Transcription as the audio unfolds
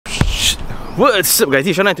What's up guys,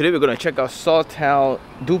 it's Sean and today we're going to check out Sawtelle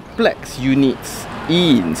duplex units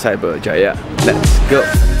in Cyberjaya. Let's go!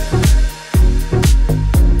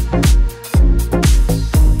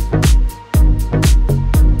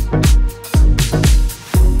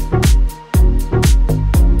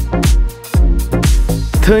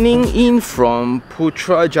 Turning in from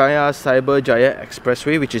Putrajaya Cyberjaya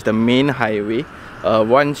Expressway, which is the main highway,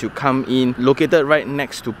 once you come in, located right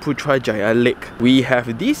next to Putrajaya Lake, we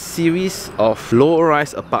have this series of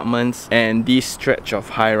low-rise apartments and this stretch of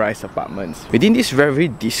high-rise apartments within this very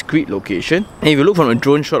discreet location. And if you look from a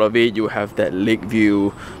drone shot of it, you have that lake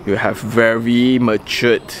view, you have very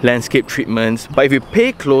matured landscape treatments. But if you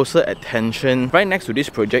pay closer attention, right next to this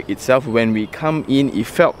project itself, when we come in, it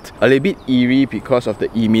felt a little bit eerie because of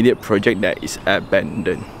the immediate project that is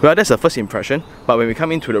abandoned. Well, that's the first impression. But when we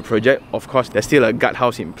come into the project, of course, there's still a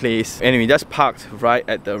guardhouse in place, and we just parked right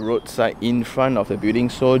at the roadside in front of the building.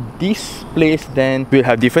 So this place then will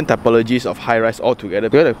have different typologies of high-rise altogether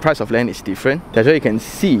because the price of land is different. That's why you can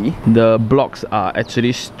see the blocks are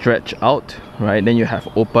actually stretched out, right? Then you have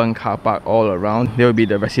open car park all around. There will be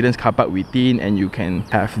the residence car park within, and you can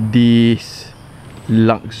have this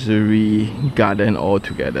luxury garden all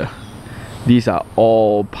together. These are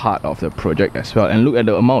all part of the project as well. And look at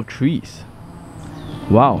the amount of trees.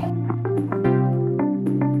 Wow.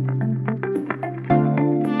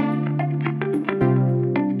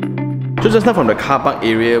 So just now from the car park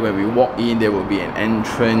area, when we walk in, there will be an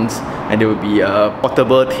entrance and there will be a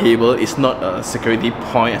portable table. It's not a security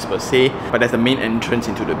point as per se, but that's the main entrance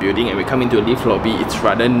into the building. And we come into the lift lobby, it's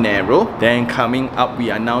rather narrow. Then coming up,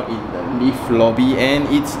 we are now in the lift lobby and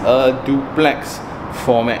it's a duplex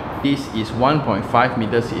format. This is 1.5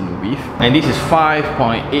 meters in width and this is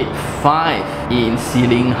 5.85 in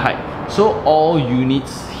ceiling height. So all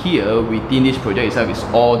units here within this project itself is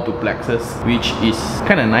all duplexes, which is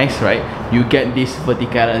kind of nice, right? You get this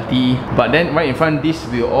verticality, but then right in front this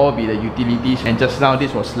will all be the utilities, and just now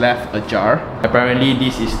this was left ajar. Apparently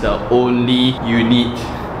this is the only unit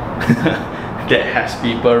that has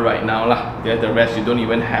people right now lah. The rest you don't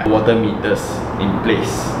even have water meters in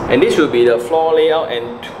place. And this will be the floor layout,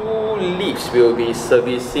 and 2 lifts will be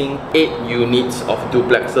servicing 8 units of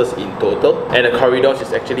duplexes in total. And the corridors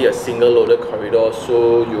is actually a single loaded corridor,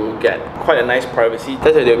 so you get quite a nice privacy.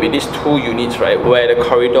 That's why there will be these 2 units, right, where the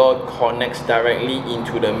corridor connects directly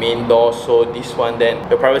into the main door. So this one then,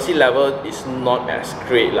 the privacy level is not as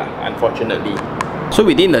great lah, unfortunately. So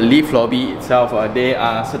within the lift lobby itself, there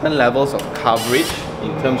are certain levels of coverage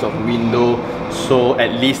in terms of window. So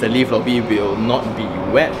at least the lift lobby will not be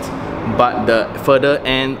wet. But the further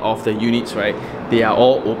end of the units, right, they are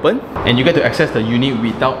all open. And you get to access the unit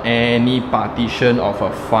without any partition of a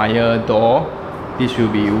fire door. This will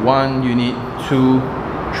be 1 unit, 2,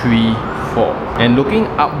 3, 4. And looking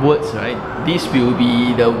upwards, right, this will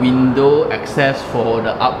be the window access for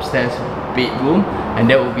the upstairs bedroom, and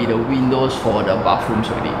that will be the windows for the bathrooms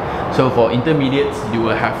already. So for intermediates, you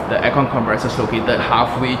will have the aircon compressors located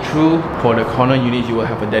halfway through. For the corner units, you will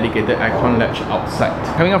have a dedicated aircon latch outside.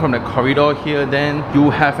 Coming up from the corridor here, then you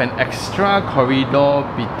have an extra corridor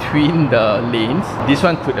between the lanes. This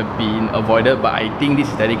one could have been avoided, but I think this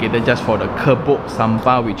is dedicated just for the kerbok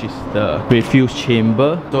sampah, which is the refuse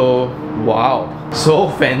chamber. So wow, so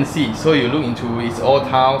fancy. So you look into, it's all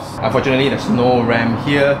tiles. Unfortunately, there's no ramp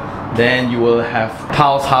here. Then you will have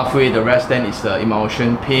tiles halfway, the rest then is the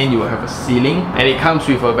emulsion paint. You will have a ceiling, and it comes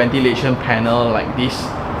with a ventilation panel like this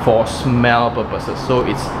for smell purposes, so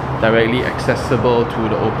it's directly accessible to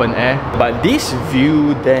the open air. But this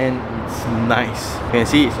view then, it's nice. You can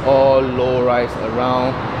see it's all low rise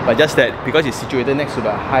around, but just that because it's situated next to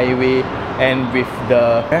the highway and with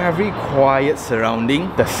the very quiet surrounding,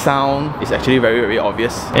 the sound is actually very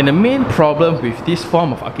obvious. And the main problem with this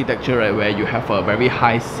form of architecture, right, where you have a very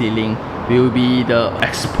high ceiling, will be the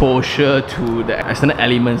exposure to the external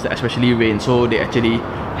elements, especially rain. So they actually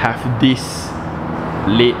have this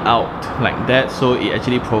laid out like that, so it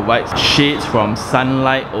actually provides shades from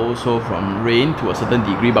sunlight, also from rain to a certain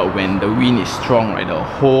degree. But when the wind is strong, right, the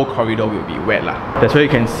whole corridor will be wet lah. That's why you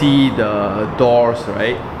can see the doors,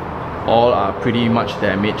 right, all are pretty much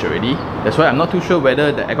damaged already. That's why I'm not too sure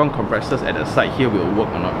whether the aircon compressors at the side here will work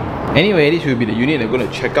or not. Anyway, this will be the unit I'm going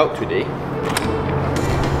to check out today.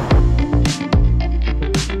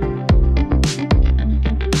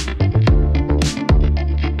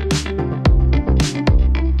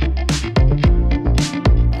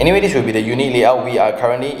 Anyway, this will be the unit layout. We are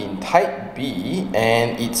currently in Type B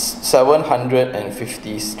and it's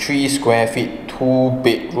 753 square feet, 2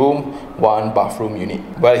 bedroom, 1 bathroom unit.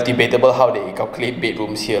 Well, it's debatable how they calculate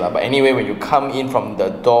bedrooms here, but anyway, when you come in from the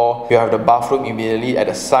door, you have the bathroom immediately at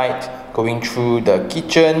the side. going through the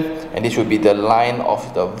kitchen, and this will be the line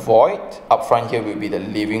of the void. Up front here will be the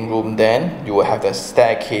living room. Then you will have the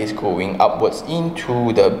staircase going upwards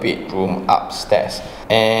into the bedroom upstairs,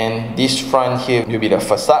 and this front here will be the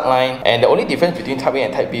facade line. And the only difference between Type A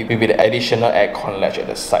and Type B will be the additional aircon latch at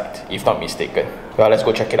the side, if not mistaken. Well, let's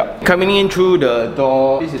go check it out. Coming in through the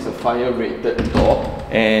door, this is a fire rated door,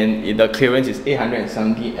 and the clearance is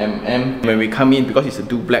 870 mm. When we come in, because it's a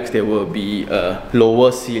duplex, there will be a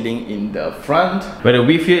lower ceiling in the front, where the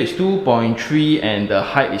width here is 2.3 and the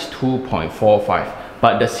height is 2.45,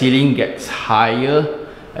 but the ceiling gets higher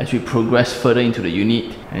as we progress further into the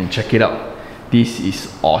unit. And check it out, this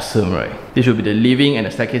is awesome, right? This will be the living and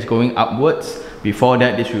the staircase going upwards. Before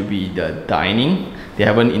that, this will be the dining. They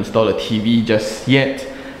haven't installed a TV just yet.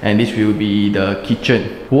 And this will be the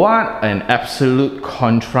kitchen. What an absolute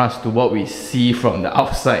contrast to what we see from the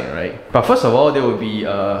outside, right? But first of all, there will be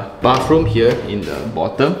a bathroom here in the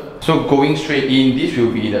bottom. So going straight in, this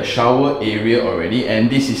will be the shower area already, and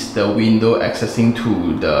this is the window accessing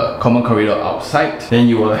to the common corridor outside. Then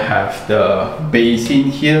you will have the basin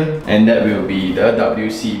here, and that will be the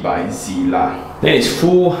WC by Zilla. Then it's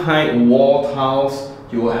full height wall tiles.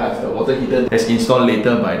 You will have the water heater that's installed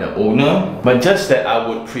later by the owner. But just that I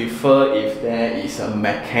would prefer if there is a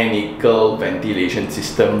mechanical ventilation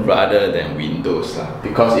system rather than windows.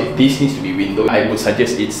 Because if this needs to be window, I would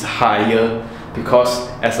suggest it's higher, because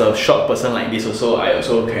as a short person like this also, I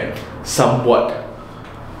also can somewhat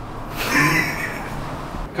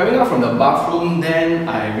coming out from the bathroom, then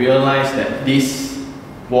I realized that this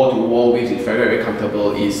wall-to-wall width is very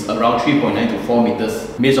comfortable. It's around 3.9 to 4 meters.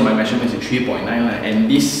 Based on my measurements, it's 3.9, and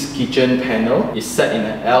this kitchen panel is set in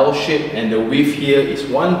an L shape, and the width here is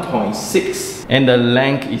 1.6 and the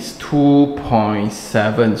length is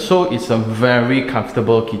 2.7. So it's a very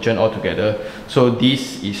comfortable kitchen altogether. So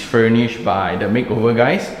this is furnished by the makeover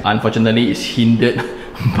guys. Unfortunately, it's hindered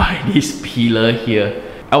by this pillar here.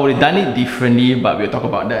 I would have done it differently, but we'll talk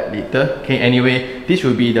about that later. Okay, anyway, this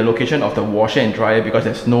will be the location of the washer and dryer because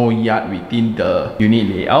there's no yard within the unit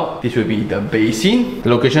layout. This will be the basin, the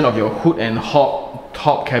location of your hood and hob,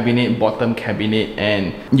 top cabinet, bottom cabinet,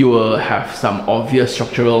 and you will have some obvious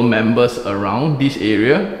structural members around this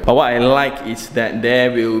area. But what I like is that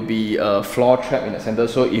there will be a floor trap in the center,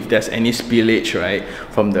 so if there's any spillage, right,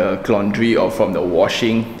 from the laundry or from the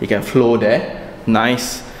washing, it can flow there.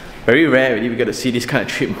 Nice. Very rare really we get to see this kind of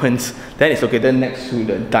treatments. Then it's located next to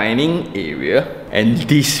the dining area, and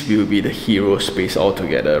this will be the hero space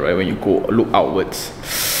altogether, right, when you go look outwards.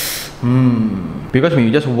 Because when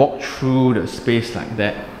you just walk through the space like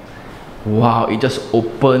that, wow, it just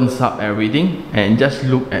opens up everything. And just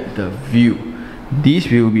look at the view.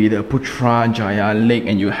 This will be the Putrajaya Lake,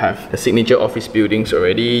 and you have the signature office buildings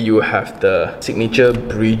already. You have the signature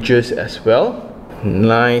bridges as well.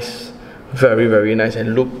 Nice. Very nice.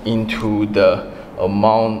 And look into the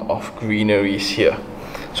amount of greeneries here.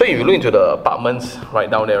 So if you look into the apartments right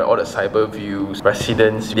down there, all the cyber views,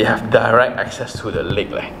 residents, they have direct access to the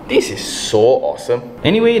lake. This is so awesome.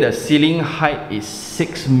 Anyway, the ceiling height is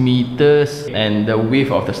 6 meters and the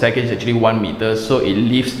width of the staircase is actually 1 meter, so it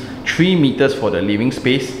leaves 3 meters for the living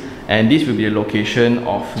space. And this will be the location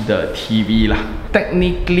of the TV.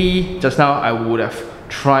 Technically, just now I would have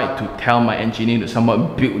tried to tell my engineer to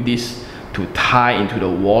somewhat build this to tie into the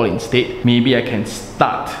wall instead. Maybe I can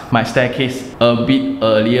start my staircase a bit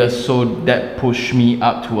earlier, so that push me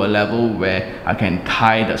up to a level where I can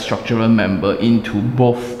tie the structural member into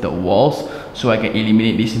both the walls, so I can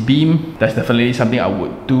eliminate this beam. That's definitely something I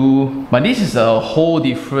would do. But this is a whole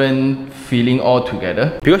different feeling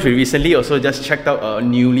altogether, because we recently also just checked out a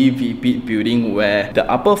newly VP'd building where the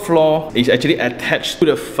upper floor is actually attached to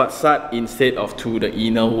the facade instead of to the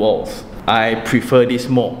inner walls. I prefer this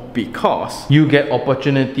more because you get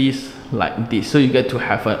opportunities like this. So you get to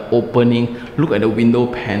have an opening. Look at the window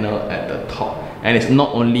panel at the top, and it's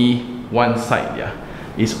not only one side,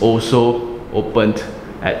 it's also opened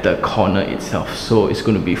at the corner itself. So it's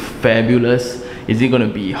going to be fabulous. Is it going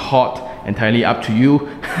to be hot? Entirely up to you.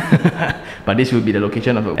 But this will be the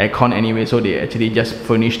location of the aircon anyway, so they actually just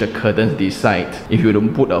furnish the curtains this side. If you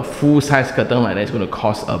don't put a full-size curtain like that, it's going to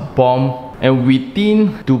cost a bomb. And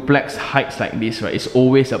within duplex heights like this, right, it's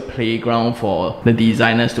always a playground for the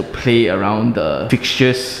designers to play around the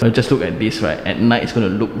fixtures. Just look at this, right, at night it's going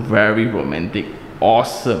to look very romantic.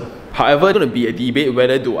 Awesome. However, it's going to be a debate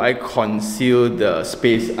whether do I conceal the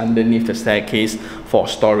space underneath the staircase for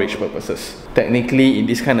storage purposes. Technically, in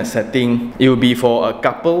this kind of setting, it will be for a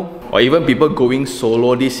couple or even people going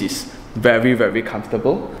solo. This is very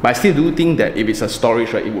comfortable. But I still do think that if it's a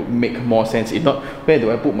storage, right, it would make more sense. If not, where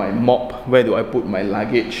do I put my mop? Where do I put my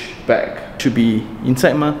luggage bag? Should be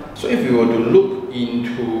inside ma. So if you were to look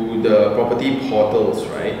into the property portals,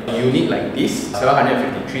 right, a unit like this,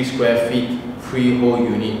 753 square feet freehold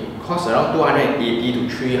unit, costs around 280 to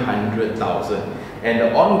 300,000, and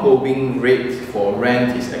the ongoing rate for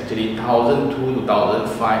rent is actually 1,200 to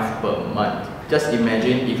 1,500 per month. Just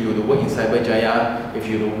imagine if you were to work in Cyberjaya, if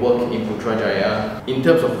you were to work in Putrajaya, in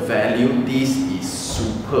terms of value, this is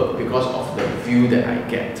superb because of the view that I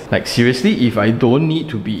get. Like seriously, if I don't need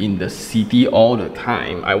to be in the city all the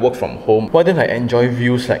time, I work from home, why don't I enjoy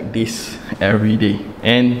views like this every day?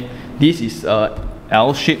 And this is a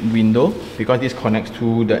L-shaped window because this connects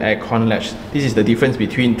to the aircon latch. This is the difference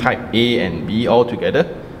between type A and B altogether.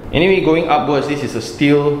 Anyway, going upwards, this is a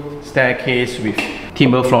steel staircase with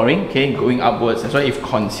timber flooring, okay, going upwards. That's why if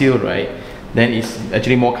concealed, right, then it's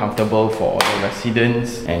actually more comfortable for the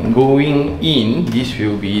residents. And going in, this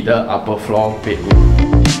will be the upper floor bedroom.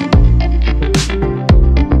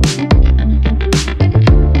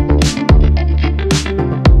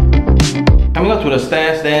 Coming up to the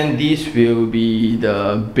stairs, then this will be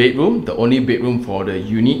the bedroom, the only bedroom for the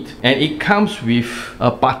unit, and it comes with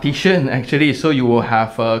a partition actually, so you will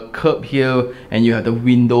have a curb here and you have the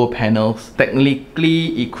window panels.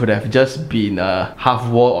 Technically it could have just been a half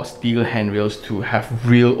wall or steel handrails to have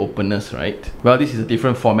real openness, right? Well, this is a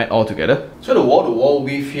different format altogether. So the wall-to-wall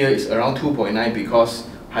width here is around 2.9 because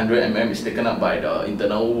 100mm is taken up by the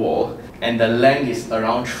internal wall, and the length is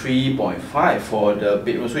around 3.5 for the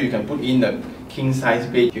bedroom, so you can put in the king size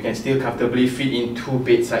bed. You can still comfortably fit in 2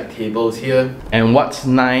 bedside tables here. And what's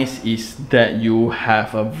nice is that you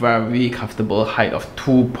have a very comfortable height of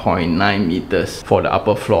 2.9 meters for the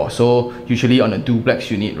upper floor. So usually on a duplex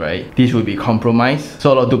unit, right, this will be compromised.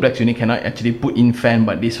 So a lot of duplex unit cannot actually put in fan,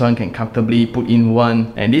 but this one can comfortably put in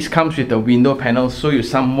one. And this comes with the window panels, so you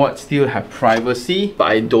somewhat still have privacy, but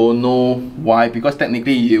I don't know why, because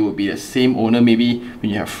technically you will be the same owner. Maybe when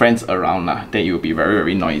you have friends around, then it will be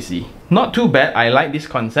very noisy. Not too bad, I like this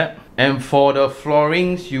concept. And for the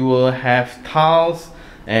floorings, you will have tiles,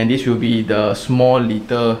 and this will be the small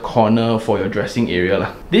little corner for your dressing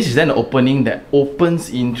area. This is then the opening that opens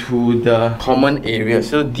into the common area.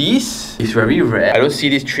 So this is very rare. I don't see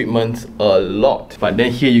this treatment a lot. But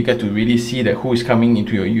then here you get to really see that who is coming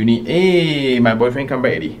into your unit. Hey, my boyfriend come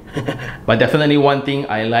back already. But definitely one thing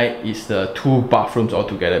I like is the 2 bathrooms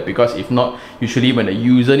altogether, because if not, usually when the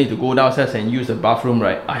user need to go downstairs and use the bathroom,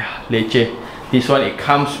 right, leceh. This one, it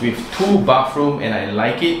comes with 2 bathrooms and I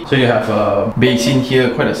like it. So you have a basin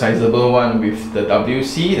here, quite a sizable one with the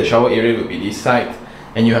WC. The shower area will be this side.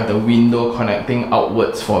 And you have the window connecting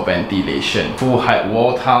outwards for ventilation. Full height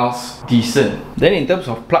wall tiles, decent. Then in terms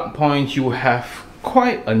of plug points, you have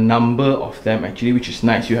quite a number of them actually, which is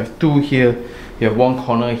nice. You have 2 here. You have 1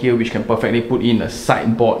 corner here which can perfectly put in a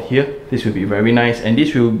sideboard here. This will be very nice, and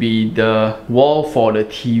this will be the wall for the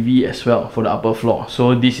TV as well for the upper floor.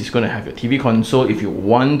 So this is going to have your TV console if you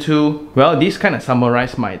want to. Well, this kind of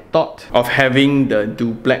summarized my thought of having the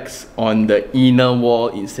duplex on the inner wall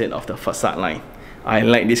instead of the facade line. I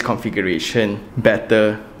like this configuration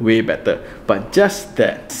better, way better. But just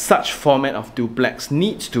that such format of duplex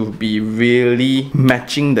needs to be really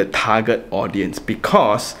matching the target audience,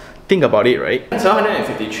 because think about it, right?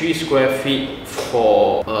 753 square feet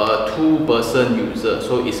for a 2-person user,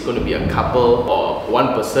 so it's going to be a couple or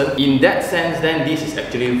 1 person. In that sense, then this is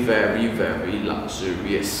actually very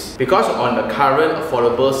luxurious, because on the current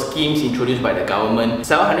affordable schemes introduced by the government,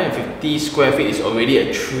 750 square feet is already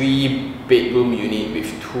a 3-bedroom unit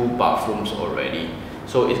with 2 bathrooms already.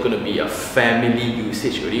 So it's going to be a family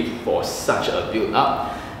usage really for such a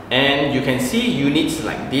build-up. And you can see units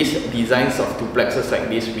like this, designs of duplexes like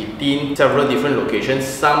this within several different locations.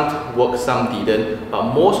 Some work, some didn't,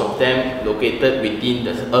 but most of them located within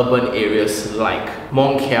the urban areas like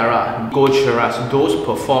Mont Kiara, Gocheras. Those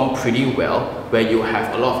perform pretty well, where you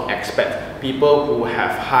have a lot of expats, people who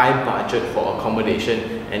have high budget for accommodation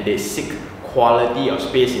and they seek quality of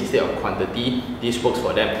space instead of quantity. This works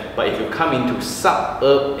for them. But if you come into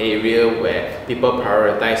suburb area where people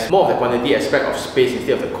prioritize more of the quantity aspect of space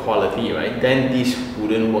instead of the quality, right, then this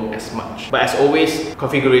wouldn't work as much. But as always,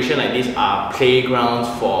 configuration like this are playgrounds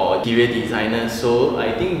for interior designers, so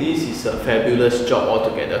I think this is a fabulous job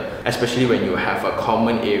altogether, especially when you have a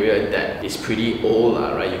common area that is pretty old,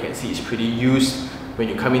 right? You can see it's pretty used. When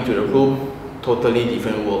you come into the room, totally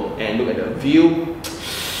different world. And look at the view,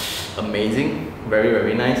 amazing,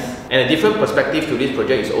 very nice. And a different perspective to this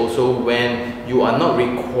project is also when you are not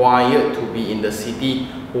required to be in the city.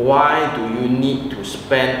 Why do you need to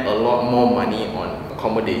spend a lot more money on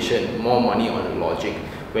accommodation, more money on the lodging.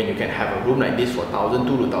 When you can have a room like this for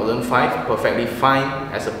 1,200 to 1,500, perfectly fine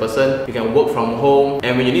as a person. You can work from home,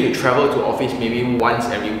 and when you need to travel to office maybe once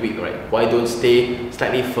every week, right? Why don't stay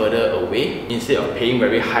slightly further away instead of paying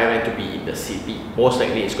very high rent to be in the city? Most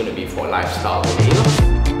likely it's going to be for lifestyle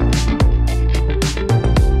only.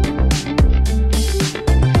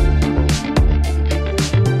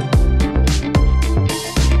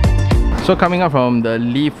 So coming up from the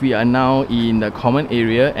lift, we are now in the common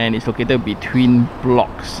area and it's located between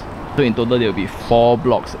blocks. So in total there will be 4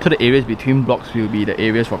 blocks. So the areas between blocks will be the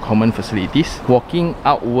areas for common facilities. Walking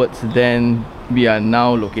outwards, then we are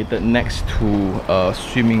now located next to a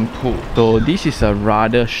swimming pool. So this is a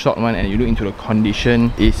rather short one, and you look into the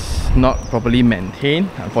condition, it's not properly maintained.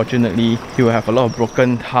 Unfortunately, you will have a lot of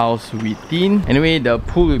broken tiles within. Anyway, the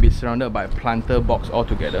pool will be surrounded by planter box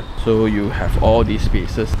altogether. So you have all these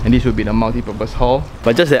spaces, and this will be the multi-purpose hall.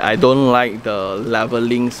 But just that I don't like the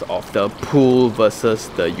levelings of the pool versus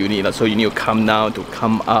the unit. So you need to come down to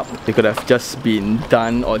come up. They could have just been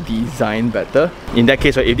done or designed better. In that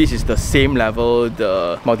case, right, if this is the same level,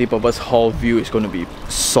 the multi-purpose hall view is going to be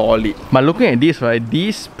solid. But looking at this, right,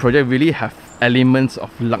 this project really have elements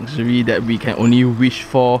of luxury that we can only wish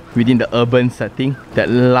for within the urban setting. That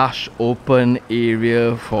lush open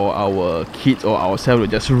area for our kids or ourselves to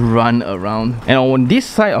just run around. And on this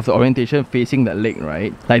side of the orientation facing the lake,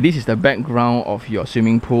 right, like this is the background of your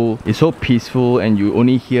swimming pool. It's so peaceful and you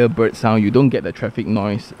only hear bird sound. You don't get the traffic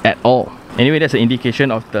noise at all. Anyway, that's an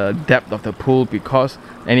indication of the depth of the pool, because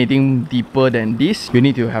anything deeper than this, you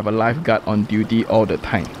need to have a lifeguard on duty all the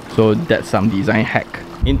time. So that's some design hack.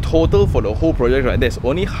 In total for the whole project, right, there's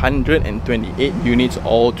only 128 units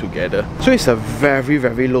all together. So it's a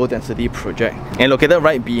very low density project. And located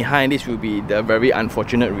right behind this will be the very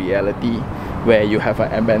unfortunate reality where you have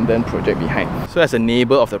an abandoned project behind. So as a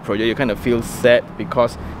neighbor of the project, you kind of feel sad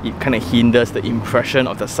because it kind of hinders the impression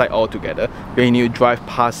of the site altogether. When you drive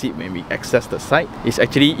past it, when we access the site, it's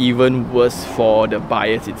actually even worse for the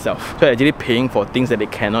buyers itself. So they're actually paying for things that they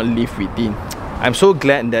cannot live within. I'm so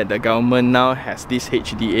glad that the government now has this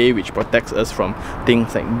HDA which protects us from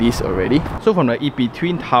things like this already. So from the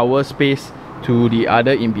in-between tower space to the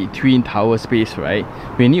other in-between tower space, right,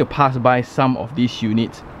 we need to pass by some of these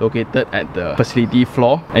units located at the facility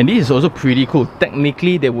floor. And this is also pretty cool.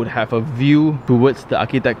 Technically, they would have a view towards the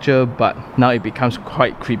architecture, but now it becomes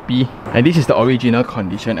quite creepy. And this is the original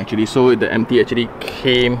condition actually. So the empty actually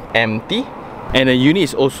came empty. And the unit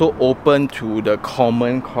is also open to the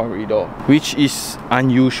common corridor, which is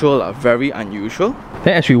unusual, very unusual.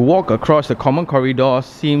 Then as we walk across, the common corridor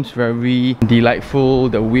seems very delightful.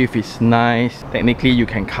 The width is nice. Technically, you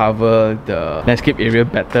can cover the landscape area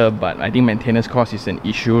better, but I think maintenance cost is an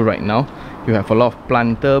issue right now. You have a lot of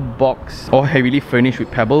planter box, all heavily furnished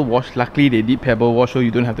with pebble wash. Luckily, they did pebble wash, so you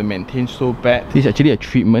don't have to maintain so bad. This is actually a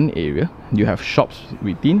treatment area. You have shops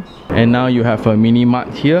within, and now you have a mini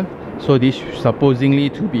mart here. So this supposedly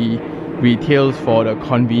to be retails for the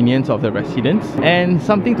convenience of the residents. And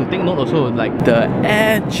something to take note also, like the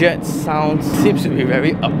air jet sound seems to be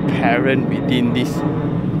very apparent within this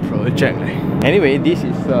project. Anyway, this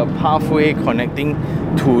is a pathway connecting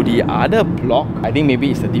to the other block. I think maybe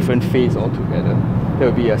it's a different phase altogether. There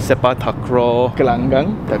will be a sepak takraw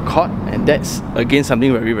gelanggang, the court, and that's again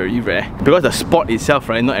something very rare. Because the sport itself,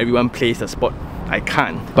 right, not everyone plays the sport. I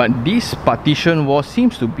can't. But this partition wall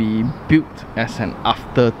seems to be built as an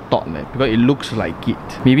afterthought, because it looks like it.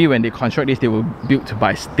 Maybe when they construct this, they were built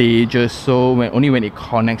by stages, so only when it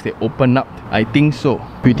connects, they open up. I think so.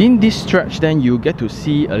 Within this stretch, then you get to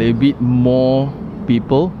see a little bit more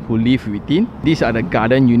people who live within. These are the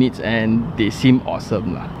garden units and they seem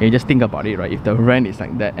awesome. And you just think about it, right? If the rent is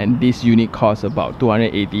like that and this unit costs about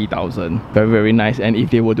 280,000, very nice. And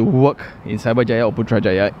if they were to work in Cyberjaya or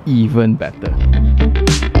Putrajaya, even better.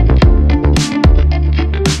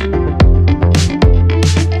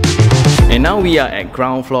 And now we are at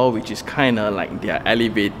ground floor, which is kind of like their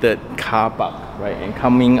elevated car park, right? And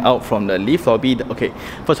coming out from the lift lobby, okay,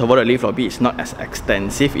 first of all, the lift lobby is not as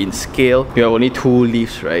extensive in scale. You have only 2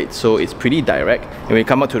 lifts, right? So it's pretty direct. And when you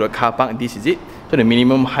come out to the car park, this is it. So the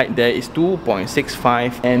minimum height there is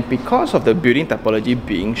 2.65, and because of the building typology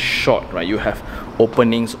being short, right, you have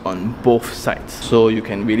openings on both sides. So you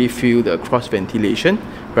can really feel the cross ventilation,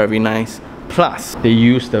 very nice. Plus, they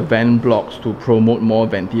use the vent blocks to promote more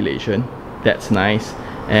ventilation. That's nice.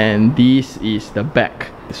 And this is the back.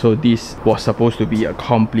 So this was supposed to be a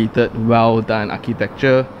completed, well done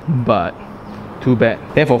architecture, but too bad.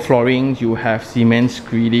 Then for flooring, you have cement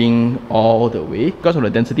screeding all the way. Because of the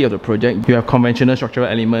density of the project, you have conventional structural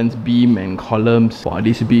elements, beam and columns. Wow,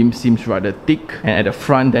 this beam seems rather thick. And at the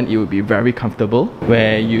front, then it will be very comfortable,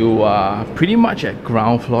 where you are pretty much at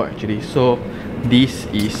ground floor actually. So this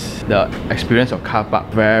is the experience of car park.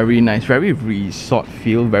 Very nice, very resort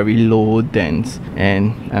feel, very low, dense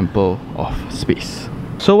and ample of space.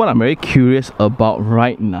 So what I'm very curious about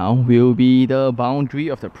right now will be the boundary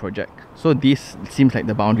of the project. So this seems like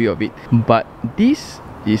the boundary of it, but this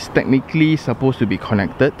is technically supposed to be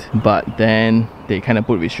connected, but then they kind of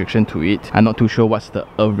put restriction to it. I'm not too sure what's the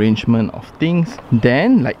arrangement of things.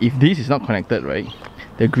 Then, like, if this is not connected, right,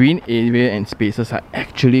 the green area and spaces are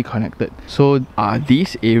actually connected. So are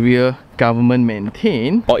these area government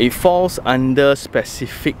maintained, or it falls under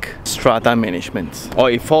specific strata management,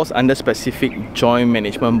 or it falls under specific joint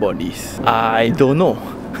management bodies? I don't know.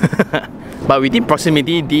 But within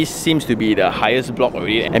proximity, this seems to be the highest block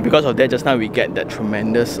already, and because of that, just now we get that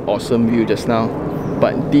tremendous awesome view just now.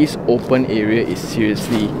 But this open area is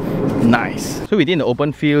seriously nice. So within the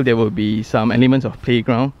open field, there will be some elements of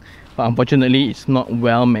playground, but unfortunately it's not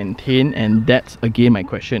well maintained, and that's again my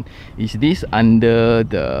question. Is this under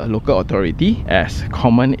the local authority as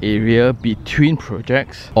common area between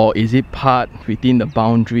projects, or is it part within the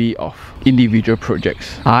boundary of individual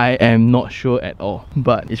projects? I am not sure at all,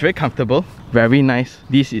 but it's very comfortable, very nice.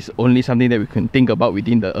 This is only something that we can think about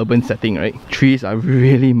within the urban setting, right? Trees are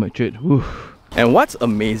really matured. Oof. And what's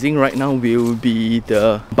amazing right now will be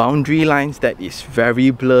the boundary lines that is very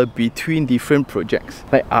blurred between different projects.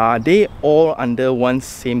 Like, are they all under one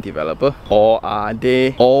same developer, or are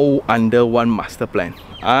they all under one master plan?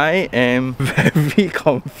 I am very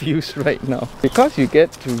confused right now, because you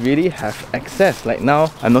get to really have access. Like now,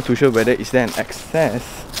 I'm not too sure whether is there an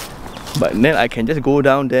access, but then I can just go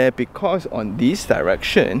down there, because on this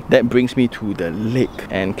direction that brings me to the lake.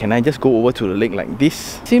 And can I just go over to the lake like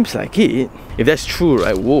this? Seems like it. If that's true,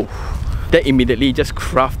 right, whoa, that immediately just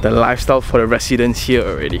craft the lifestyle for the residents here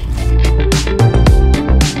already.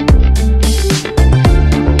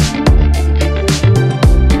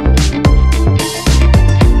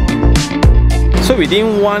 So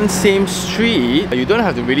within one same street, you don't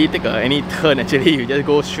have to really take any turn actually, you just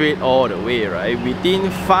go straight all the way, right?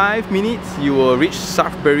 Within 5 minutes, you will reach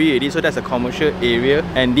Shaftsbury already, so that's a commercial area.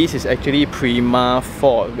 And this is actually Prima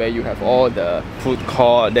Fort, where you have all the food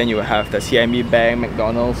court, then you have the CIMB Bank,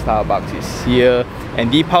 McDonald's, Starbucks is here,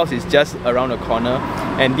 and Deep House is just around the corner.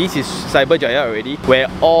 And this is Cyberjaya already, where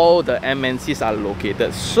all the MNCs are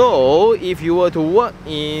located. So if you were to work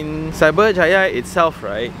in Cyberjaya itself,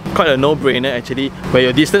 right, quite a no-brainer actually, where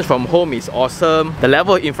your distance from home is awesome. The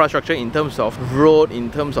level of infrastructure in terms of road,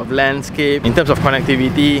 in terms of landscape, in terms of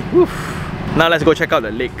connectivity. Woof. Now let's go check out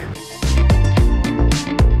the lake.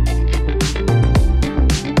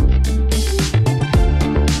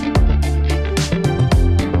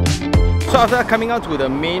 So after coming out to the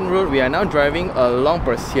main road, we are now driving along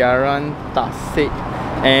Persiaran Tasik,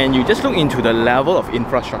 and you just look into the level of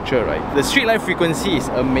infrastructure, right? The street light frequency is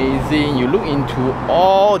amazing. You look into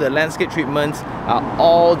all the landscape treatments are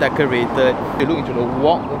all decorated. You look into the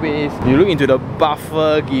walkways, you look into the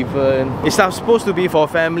buffer given. It's not supposed to be for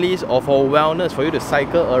families or for wellness, for you to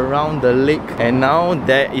cycle around the lake, and now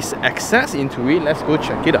there is access into it. Let's go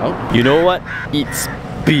check it out. You know what? It's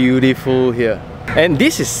beautiful here. And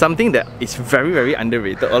this is something that is very, very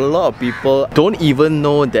underrated. A lot of people don't even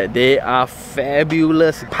know that there are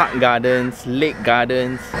fabulous park gardens, lake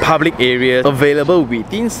gardens, public areas available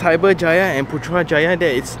within Cyberjaya and Putrajaya.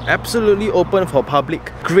 That it's absolutely open for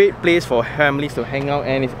public. Great place for families to hang out,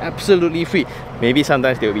 and it's absolutely free. Maybe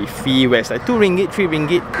sometimes there will be fee where it's like 2 ringgit, 3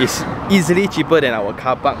 ringgit. It's easily cheaper than our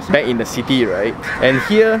car parks back in the city, right? And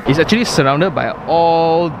here it's actually surrounded by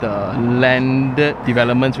all the landed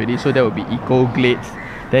developments already. So there will be eco glades.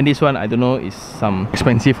 Then this one, I don't know, is some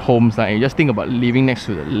expensive homes. Like, you just think about living next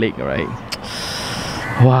to the lake, right?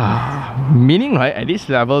 Wow. Meaning, right, at this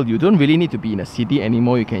level, you don't really need to be in a city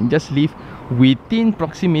anymore. You can just live within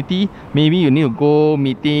proximity. Maybe you need to go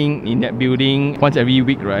meeting in that building once every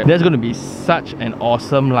week, right? That's going to be such an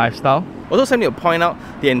awesome lifestyle. Also, something to point out,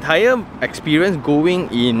 the entire experience going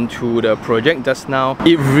into the project just now,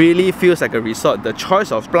 it really feels like a resort. The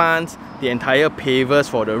choice of plants, the entire pavers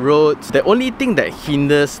for the roads. The only thing that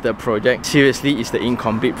hinders the project seriously is the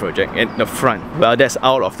incomplete project at the front. Well, that's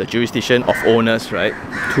out of the jurisdiction of owners, right?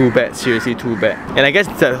 Too bad, seriously too bad. And I guess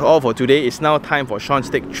that's all for today. It's now time for Sean's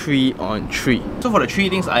take 3 on 3. So for the 3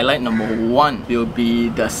 things I like, number 1 will be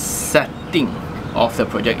the setting of the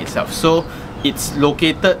project itself. So It's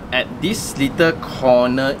located at this little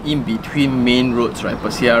corner in between main roads, right?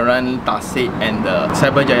 Persiaran, Tasik and the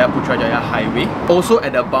Cyberjaya Putrajaya highway. Also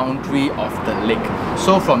at the boundary of the lake.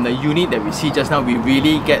 So from the unit that we see just now, we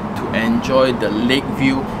really get to enjoy the lake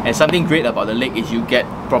view. And something great about the lake is you get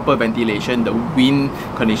proper ventilation. The wind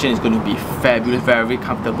condition is going to be fabulous, very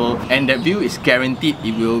comfortable. And the view is guaranteed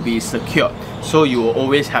it will be secured. So you will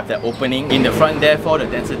always have that opening in the front, therefore the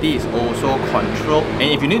density is also controlled. And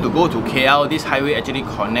if you need to go to KL, this highway actually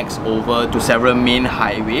connects over to several main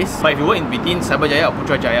highways. But if you work in between Cyberjaya or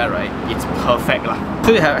Putrajaya, right, it's perfect lah.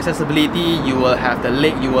 So you have accessibility, you will have the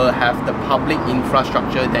lake, you will have the public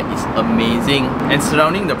infrastructure that is amazing. And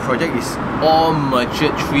surrounding the project is all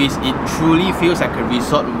matured trees. It truly feels like a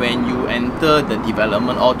resort when you enter the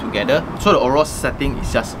development altogether. So the overall setting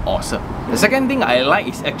is just awesome. The second thing I like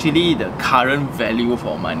is actually the current value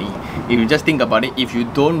for money. If you just think about it, if you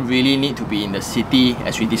don't really need to be in the city,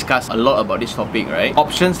 as we discussed a lot about this topic, right?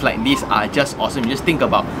 Options like this are just awesome. You just think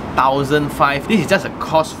about 1,500. This is just a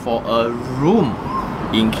cost for a room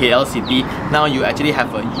in KL City. Now you actually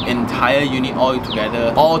have an entire unit all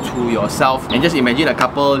together, all to yourself. And just imagine a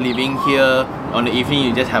couple living here. On the evening,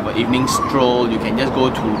 you just have an evening stroll. You can just go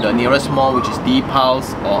to the nearest mall, which is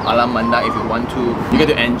Deepals or Alam Manda if you want to. You get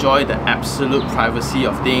to enjoy the absolute privacy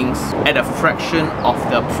of things at a fraction of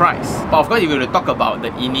the price. But of course, if you were to talk about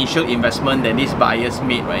the initial investment that these buyers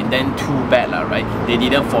made, right, then too bad lah, right? They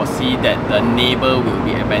didn't foresee that the neighbor will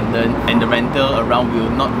be abandoned and the rental around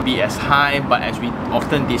will not be as high. But as we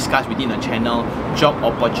often discuss within the channel, job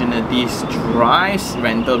opportunities drives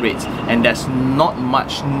rental rates, and there's not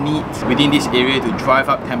much need within this area to drive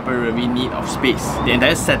up temporary need of space. The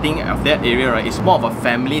entire setting of that area, right, is more of a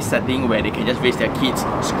family setting where they can just raise their kids.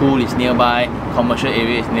 School is nearby, commercial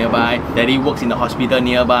area is nearby, daddy works in the hospital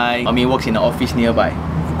nearby, mommy works in the office nearby.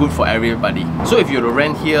 Good for everybody. So if you were to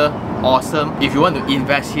rent here, awesome. If you want to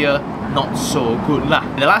invest here, not so good lah.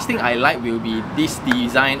 The last thing I like will be this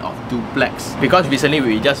design of duplex, because recently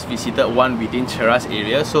we just visited one within Cheras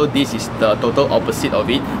area. So this is the total opposite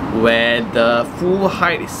of it, where the full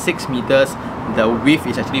height is 6 meters, the width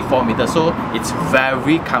is actually 4 meters, so it's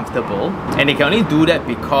very comfortable. And they can only do that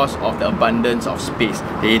because of the abundance of space.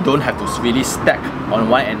 They don't have to really stack on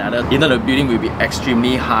one another. You know, the building will be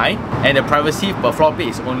extremely high, and the privacy per floor plate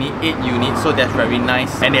is only 8 units, so that's very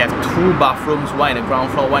nice. And they have 2 bathrooms, one in the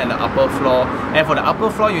ground floor, one in the upper floor. And for the upper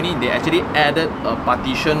floor unit, they actually added a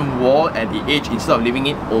partition wall at the edge instead of leaving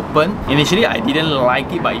it open. Initially, I didn't like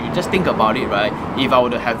it, but you just think about it, right? If I were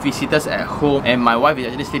to have visitors at home and my wife is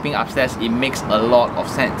actually sleeping upstairs, it makes a lot of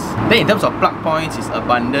sense. Then in terms of plug points, it's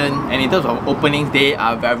abundant, and in terms of openings, they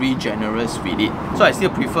are very generous with it. So I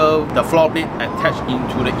still prefer the floor plate attached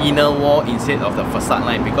into the inner wall instead of the facade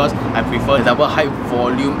line, because I prefer the double height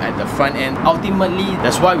volume at the front end. Ultimately,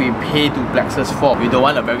 that's why we pay duplexes for. We don't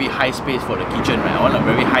want a very high space for the kitchen, right? I want a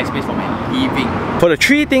very high space for my living. For the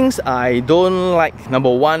 3 things I don't like,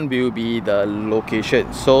 number 1 will be the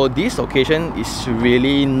location. So this location is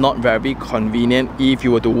really not very convenient if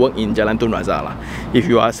you were to work in Jalan Tun Razak. If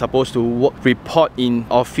you are supposed to report in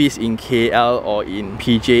office in KL or in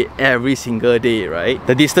PJ every single day, right?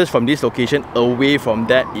 The distance from this location away from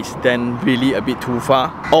that is then really a bit too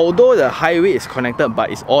far. Although the highway is connected,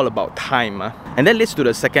 but it's all about time. And that leads to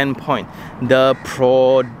the second point. The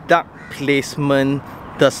product placement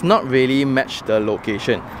does not really match the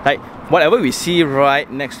location. Like whatever we see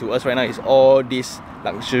right next to us right now is all these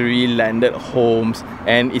luxury landed homes,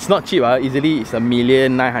 and it's not cheap. Easily it's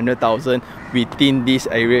 1,900,000 within this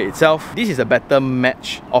area itself. This is a better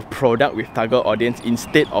match of product with target audience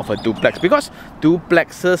instead of a duplex, because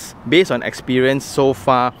duplexes, based on experience so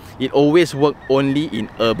far, it always work only in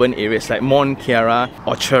urban areas like Mont Kiara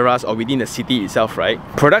or Cheras or within the city itself, right?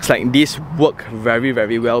 Products like this work very,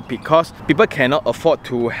 very well because people cannot afford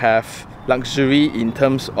to have luxury in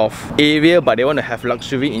terms of area, but they want to have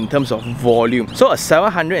luxury in terms of volume. So a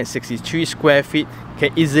 763 square feet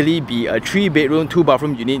can easily be a 3-bedroom,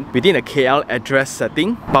 2-bathroom unit within a KL address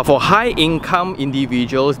setting. But for high-income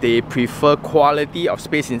individuals, they prefer quality of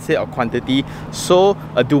space instead of quantity, so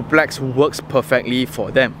a duplex works perfectly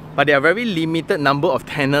for them. But there are very limited number of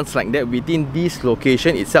tenants like that within this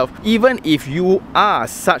location itself. Even if you are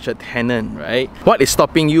such a tenant, right? What is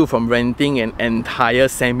stopping you from renting an entire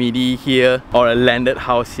semi-D here or a landed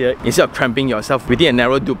house here instead of cramping yourself within a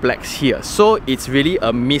narrow duplex here? So it's really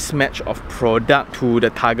a mismatch of product to the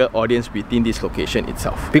target audience within this location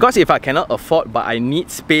itself. Because if I cannot afford but I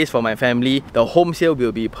need space for my family, the home sale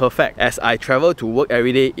will be perfect. As I travel to work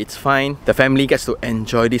every day, it's fine. The family gets to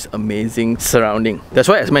enjoy this amazing surrounding. That's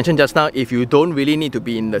why, as mentioned just now, if you don't really need to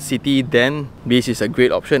be in the city, then this is a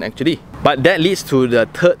great option actually. But that leads to the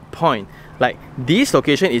third point. Like this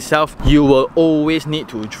location itself, you will always need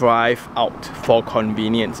to drive out for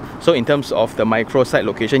convenience. So in terms of the microsite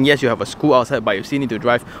location, yes, you have a school outside, but you still need to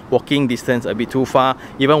drive walking distance a bit too far.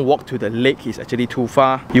 Even walk to the lake is actually too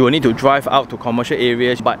far. You will need to drive out to commercial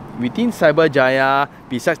areas. But within Cyberjaya,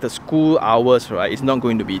 besides the school hours, right, it's not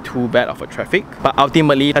going to be too bad of a traffic. But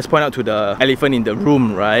ultimately, let's point out to the elephant in the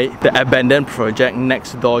room, right? The abandoned project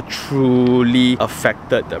next door truly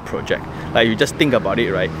affected the project. Like, you just think about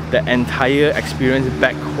it, right? The entire experience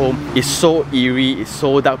back home is so eerie, it's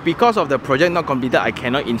so dark. Because of the project not completed, I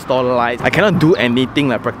cannot install lights, I cannot do anything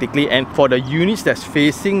like practically. And for the units that's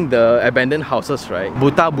facing the abandoned houses, right,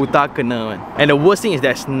 buta kena man. And the worst thing is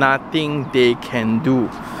there's nothing they can do.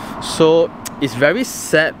 So it's very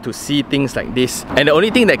sad to see things like this. And the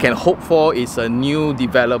only thing that can hope for is a new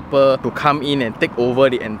developer to come in and take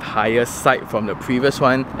over the entire site from the previous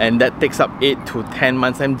one. And that takes up 8 to 10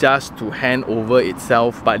 months time just to hand over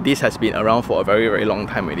itself. But this has been around for a very, very long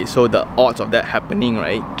time already. So the odds of that happening,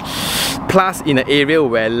 right? Plus in an area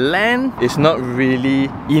where land is not really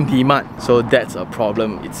in demand. So that's a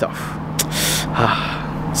problem itself.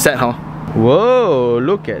 Sad, huh? Whoa,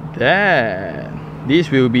 look at that.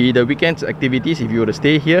 This will be the weekend's activities if you were to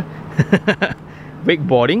stay here.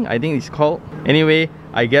 Wakeboarding, I think it's called. Anyway,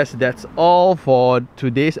 I guess that's all for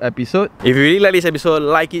today's episode. If you really like this episode,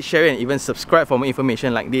 like it, share it, and even subscribe for more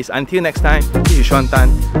information like this. Until next time, this is Xuan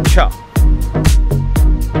Tan. Ciao.